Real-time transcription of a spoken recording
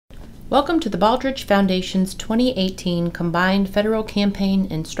Welcome to the Baldrige Foundation's 2018 Combined Federal Campaign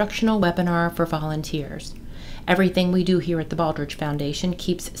Instructional Webinar for Volunteers. Everything we do here at the Baldrige Foundation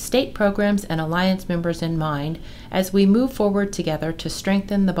keeps state programs and alliance members in mind as we move forward together to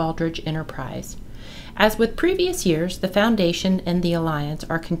strengthen the Baldrige enterprise. As with previous years, the Foundation and the Alliance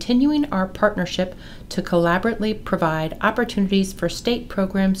are continuing our partnership to collaboratively provide opportunities for state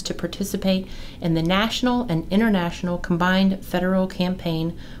programs to participate in the national and international combined federal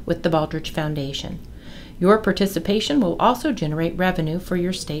campaign with the Baldrige Foundation. Your participation will also generate revenue for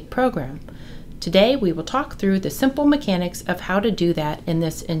your state program. Today, we will talk through the simple mechanics of how to do that in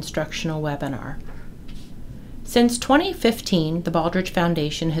this instructional webinar. Since 2015, the Baldrige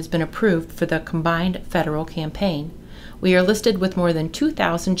Foundation has been approved for the Combined Federal Campaign. We are listed with more than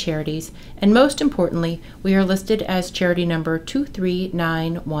 2,000 charities, and most importantly, we are listed as charity number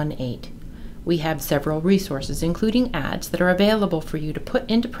 23918. We have several resources, including ads, that are available for you to put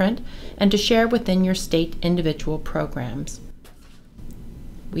into print and to share within your state individual programs.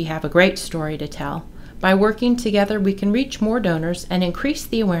 We have a great story to tell. By working together, we can reach more donors and increase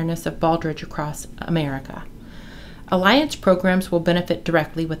the awareness of Baldrige across America. Alliance programs will benefit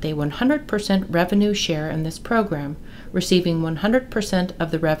directly with a 100% revenue share in this program, receiving 100%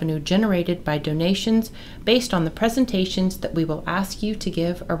 of the revenue generated by donations based on the presentations that we will ask you to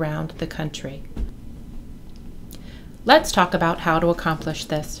give around the country. Let's talk about how to accomplish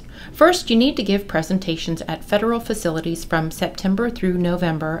this. First, you need to give presentations at federal facilities from September through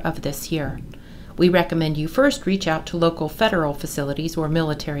November of this year. We recommend you first reach out to local federal facilities or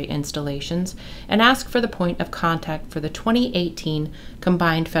military installations and ask for the point of contact for the 2018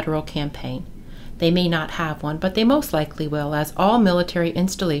 Combined Federal Campaign. They may not have one, but they most likely will, as all military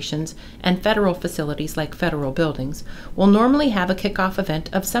installations and federal facilities like federal buildings will normally have a kickoff event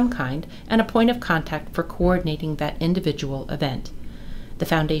of some kind and a point of contact for coordinating that individual event. The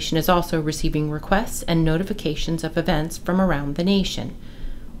Foundation is also receiving requests and notifications of events from around the nation.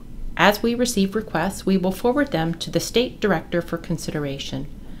 As we receive requests, we will forward them to the state director for consideration.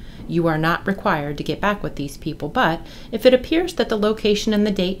 You are not required to get back with these people, but if it appears that the location and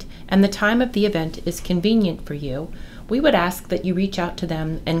the date and the time of the event is convenient for you, we would ask that you reach out to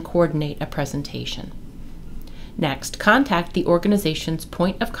them and coordinate a presentation. Next, contact the organization's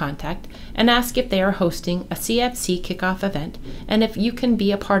point of contact and ask if they are hosting a CFC kickoff event and if you can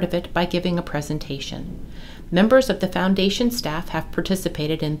be a part of it by giving a presentation. Members of the Foundation staff have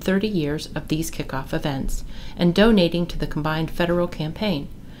participated in 30 years of these kickoff events and donating to the Combined Federal Campaign.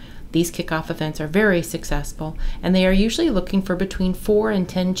 These kickoff events are very successful, and they are usually looking for between 4 and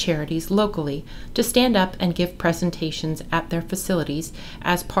 10 charities locally to stand up and give presentations at their facilities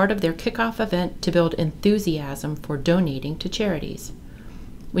as part of their kickoff event to build enthusiasm for donating to charities.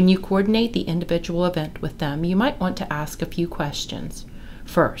 When you coordinate the individual event with them, you might want to ask a few questions.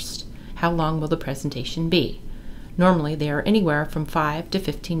 First, how long will the presentation be? Normally, they are anywhere from 5 to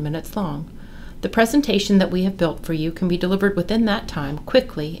 15 minutes long. The presentation that we have built for you can be delivered within that time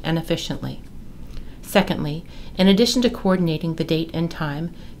quickly and efficiently. Secondly, in addition to coordinating the date and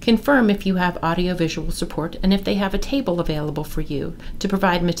time, confirm if you have audiovisual support and if they have a table available for you to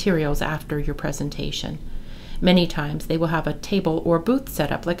provide materials after your presentation. Many times they will have a table or booth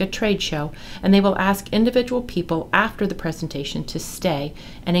set up like a trade show, and they will ask individual people after the presentation to stay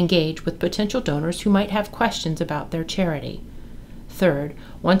and engage with potential donors who might have questions about their charity. Third,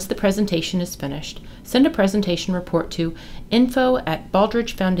 once the presentation is finished, send a presentation report to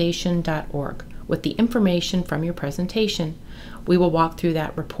info@baldrigefoundation.org with the information from your presentation. We will walk through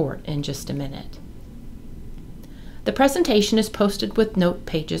that report in just a minute. The presentation is posted with note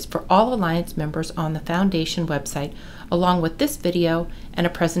pages for all Alliance members on the Foundation website, along with this video and a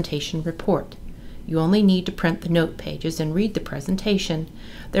presentation report. You only need to print the note pages and read the presentation.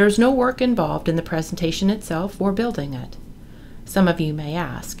 There is no work involved in the presentation itself or building it. Some of you may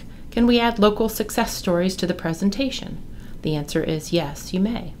ask, can we add local success stories to the presentation? The answer is yes, you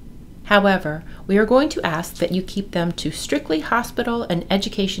may. However, we are going to ask that you keep them to strictly hospital and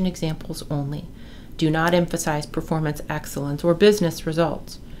education examples only. Do not emphasize performance excellence or business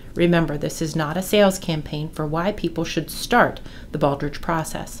results. Remember, this is not a sales campaign for why people should start the Baldrige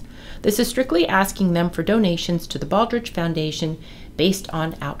process. This is strictly asking them for donations to the Baldrige Foundation based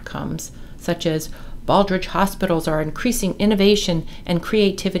on outcomes, such as Baldrige hospitals are increasing innovation and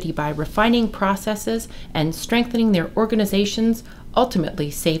creativity by refining processes and strengthening their organizations,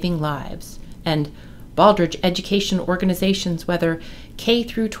 ultimately saving lives. And Baldrige education organizations, whether K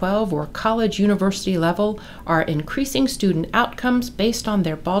through 12 or college university level, are increasing student outcomes based on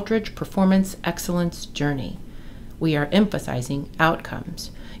their Baldrige performance excellence journey. We are emphasizing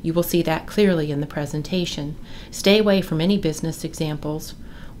outcomes. You will see that clearly in the presentation. Stay away from any business examples.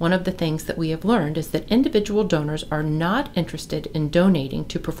 one of the things that we have learned is that individual donors are not interested in donating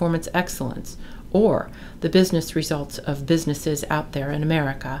to performance excellence or the business results of businesses out there in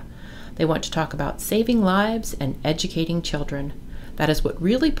America. They want to talk about saving lives and educating children. That is what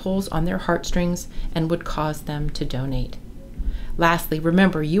really pulls on their heartstrings and would cause them to donate. Lastly,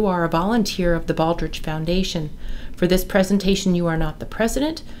 remember, you are a volunteer of the Baldrige Foundation. For this presentation, you are not the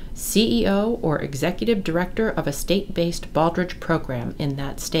president, CEO, or executive director of a state-based Baldrige program in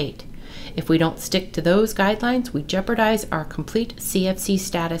that state. If we don't stick to those guidelines, we jeopardize our complete CFC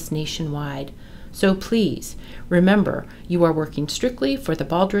status nationwide. So please, remember, you are working strictly for the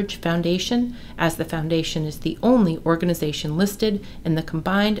Baldrige Foundation, as the foundation is the only organization listed in the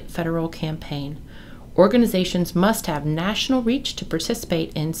combined federal campaign. Organizations must have national reach to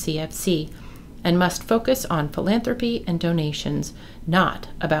participate in CFC and must focus on philanthropy and donations, not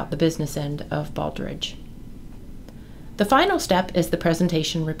about the business end of Baldrige. The final step is the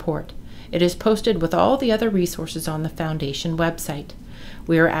presentation report. It is posted with all the other resources on the Foundation website.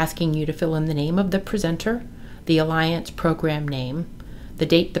 We are asking you to fill in the name of the presenter, the Alliance program name, the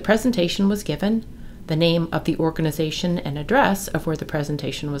date the presentation was given, the name of the organization and address of where the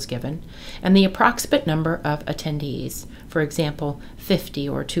presentation was given, and the approximate number of attendees, for example, 50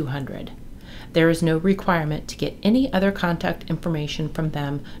 or 200. There is no requirement to get any other contact information from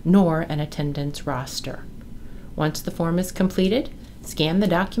them, nor an attendance roster. Once the form is completed, scan the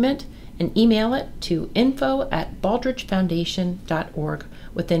document and email it to info@baldrigefoundation.org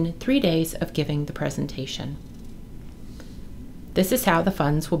within 3 days of giving the presentation. This is how the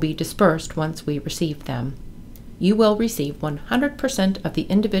funds will be dispersed once we receive them. You will receive 100% of the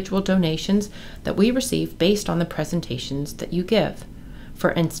individual donations that we receive based on the presentations that you give.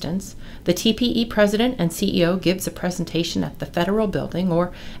 For instance, the TPE president and CEO gives a presentation at the Federal Building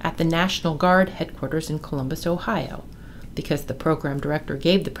or at the National Guard headquarters in Columbus, Ohio. Because the program director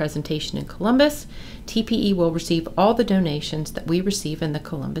gave the presentation in Columbus, TPE will receive all the donations that we receive in the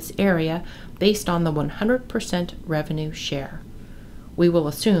Columbus area based on the 100% revenue share. We will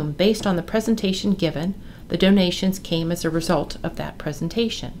assume, based on the presentation given, the donations came as a result of that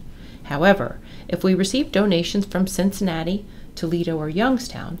presentation. However, if we receive donations from Cincinnati, Toledo, or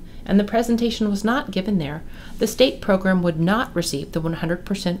Youngstown, and the presentation was not given there, the state program would not receive the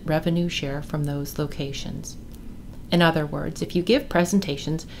 100% revenue share from those locations. In other words, if you give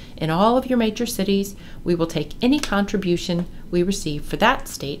presentations in all of your major cities, we will take any contribution we receive for that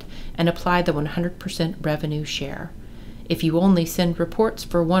state and apply the 100% revenue share. If you only send reports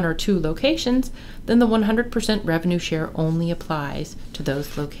for 1 or 2 locations, then the 100% revenue share only applies to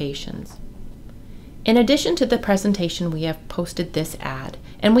those locations. In addition to the presentation, we have posted this ad,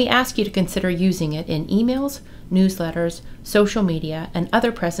 and we ask you to consider using it in emails, newsletters, social media, and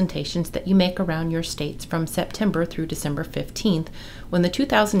other presentations that you make around your states from September through December 15th, when the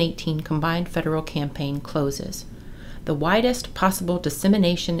 2018 Combined Federal Campaign closes. The widest possible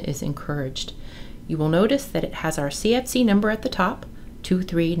dissemination is encouraged. You will notice that it has our CFC number at the top,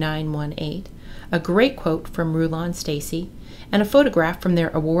 23918, a great quote from Rulon Stacy, and a photograph from their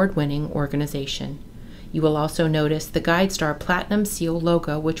award-winning organization. You will also notice the GuideStar Platinum Seal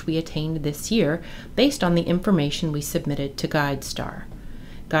logo, which we attained this year based on the information we submitted to GuideStar.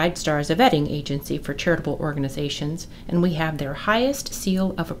 GuideStar is a vetting agency for charitable organizations, and we have their highest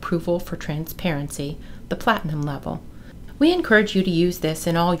seal of approval for transparency, the Platinum level. We encourage you to use this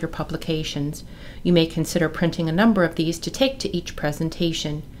in all your publications. You may consider printing a number of these to take to each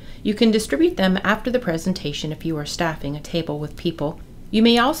presentation. You can distribute them after the presentation if you are staffing a table with people. You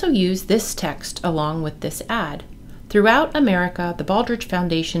may also use this text along with this ad. Throughout America, the Baldrige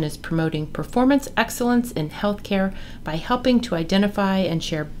Foundation is promoting performance excellence in healthcare by helping to identify and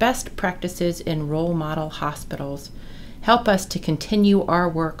share best practices in role model hospitals. Help us to continue our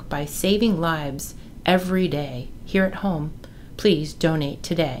work by saving lives every day here at home. Please donate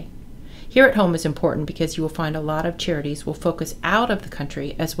today. Here at home is important because you will find a lot of charities will focus out of the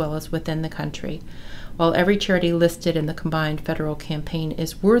country as well as within the country. While every charity listed in the Combined Federal Campaign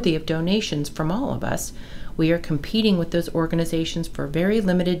is worthy of donations from all of us, we are competing with those organizations for very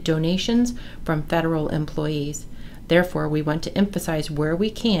limited donations from federal employees. Therefore, we want to emphasize where we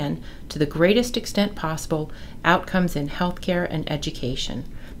can, to the greatest extent possible, outcomes in healthcare and education,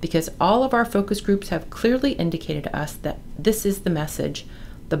 because all of our focus groups have clearly indicated to us that this is the message,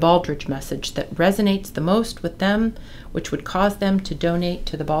 the Baldrige message, that resonates the most with them, which would cause them to donate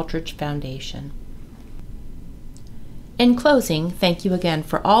to the Baldrige Foundation. In closing, thank you again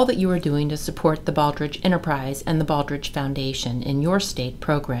for all that you are doing to support the Baldrige Enterprise and the Baldrige Foundation in your state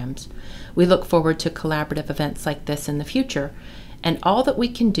programs. We look forward to collaborative events like this in the future and all that we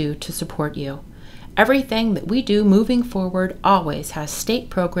can do to support you. Everything that we do moving forward always has state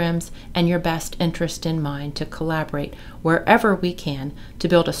programs and your best interest in mind to collaborate wherever we can to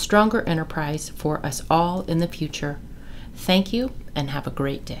build a stronger enterprise for us all in the future. Thank you and have a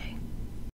great day.